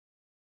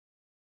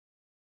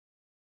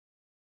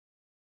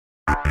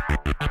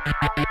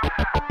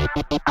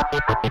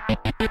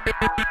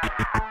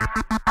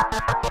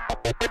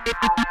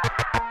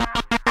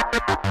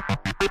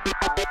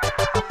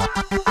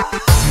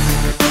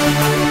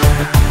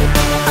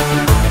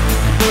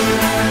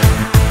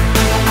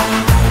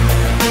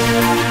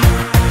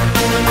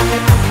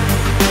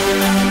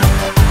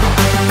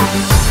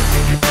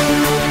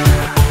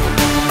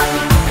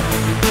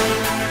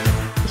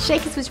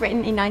Shakers was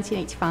written in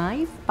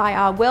 1985 by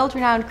our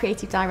world-renowned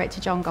creative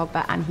director John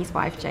Godber and his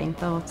wife Jane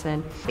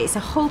Thornton. It's a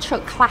Hull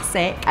Truck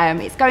classic.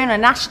 It's going on a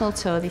national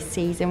tour this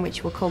season,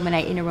 which will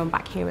culminate in a run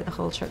back here at the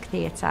Hull Truck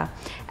Theatre.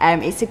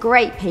 It's a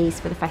great piece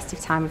for the festive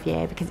time of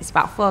year because it's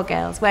about 4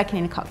 girls working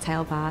in a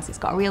cocktail bar, so it's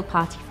got a real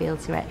party feel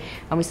to it,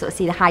 and we sort of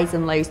see the highs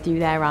and lows through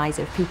their eyes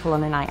of people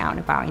on a night out and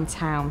about in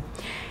town.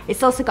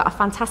 It's also got a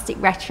fantastic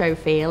retro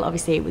feel.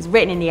 Obviously it was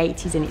written in the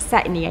 80s and it's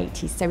set in the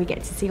 80s, so we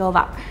get to see all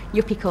that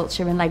yuppie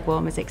culture and leg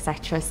warmers,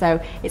 etc.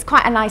 So it's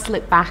quite a nice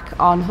look back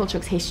on Hull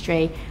Truck's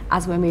history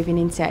as we're moving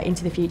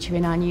into the future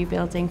in our new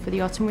building for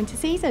the autumn-winter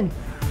season.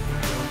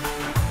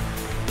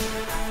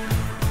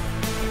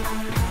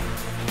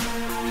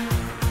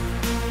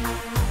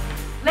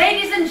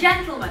 Ladies and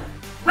gentlemen,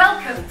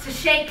 welcome to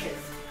Shakers.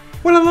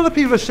 Well, a lot of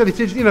people have said it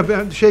is, you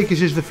know,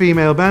 Shakers is the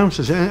female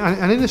bouncers,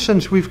 and in a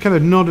sense we've kind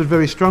of nodded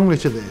very strongly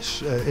to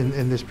this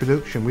in this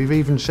production. We've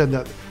even said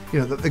that, you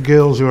know, that the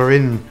girls who are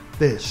in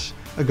this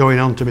are going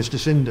on to Mr.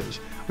 Cinder's,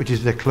 which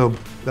is the club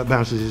that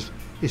Bouncers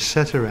is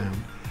set around.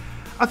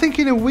 I think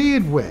in a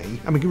weird way,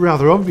 I mean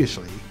rather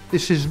obviously,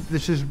 this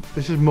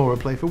is more a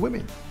play for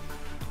women.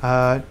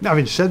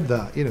 Having said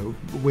that, you know,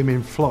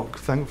 women flock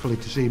thankfully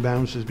to see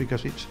Bouncers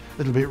because it's a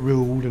little bit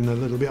rude and a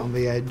little bit on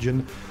the edge,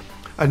 and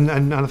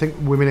I think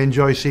women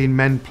enjoy seeing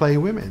men play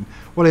women.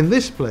 Well, in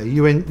this play,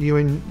 you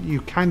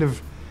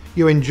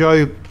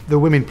enjoy the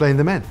women playing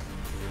the men.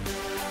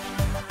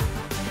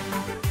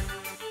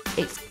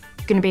 It's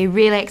going to be a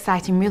really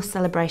exciting, real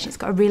celebration. It's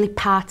got a really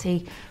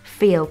party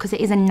feel because it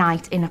is a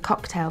night in a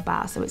cocktail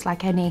bar, so it's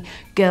like any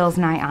girls'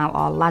 night out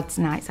or lads'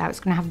 nights out. It's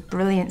going to have a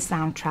brilliant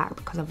soundtrack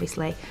because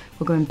obviously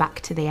we're going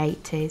back to the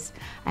 80s,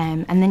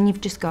 and then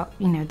you've just got,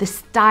 you know, the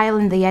style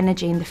and the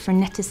energy and the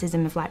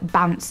freneticism of like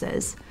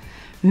Bouncers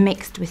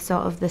mixed with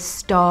sort of the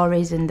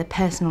stories and the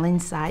personal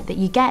insight that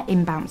you get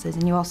in Bouncers,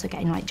 and you also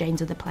get in like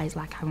Jane's other plays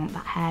like I Want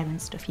That Hair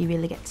and stuff. You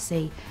really get to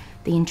see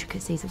the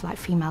intricacies of like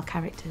female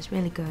characters.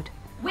 Really good.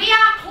 We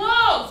are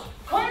closed.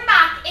 Come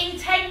back in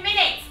 10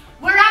 minutes.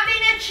 We're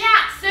having a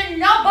chat, so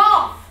knob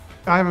off.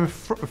 I have a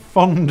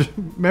fond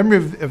memory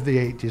of the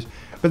 80s,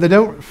 but they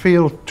don't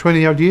feel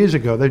 20 odd years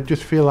ago. They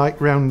just feel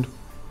like round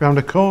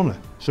a corner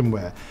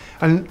somewhere.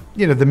 And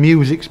you know, the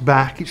music's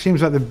back. It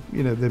seems like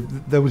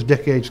those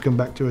decades come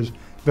back to us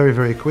very,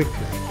 very quickly.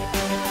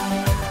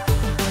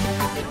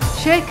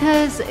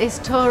 Shakers is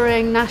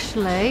touring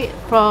nationally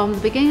from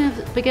the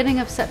beginning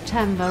of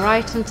September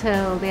right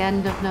until the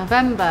end of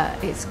November.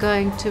 It's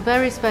going to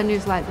various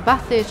venues like the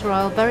Bath Theatre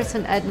Royal, Bury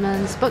St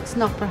Edmunds,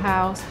 Buxton Opera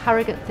House,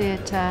 Harrogate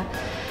Theatre,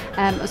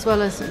 as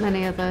well as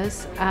many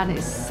others, and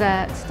it's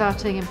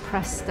starting in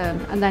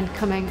Preston and then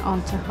coming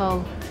on to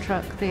Hull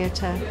Truck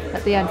Theatre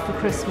at the end for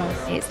Christmas.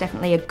 It's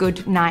definitely a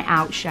good night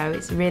out show.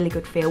 It's a really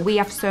good feel. We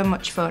have so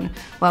much fun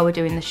while we're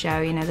doing the show.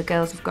 You know, the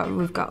girls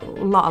we've got a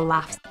lot of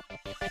laughs.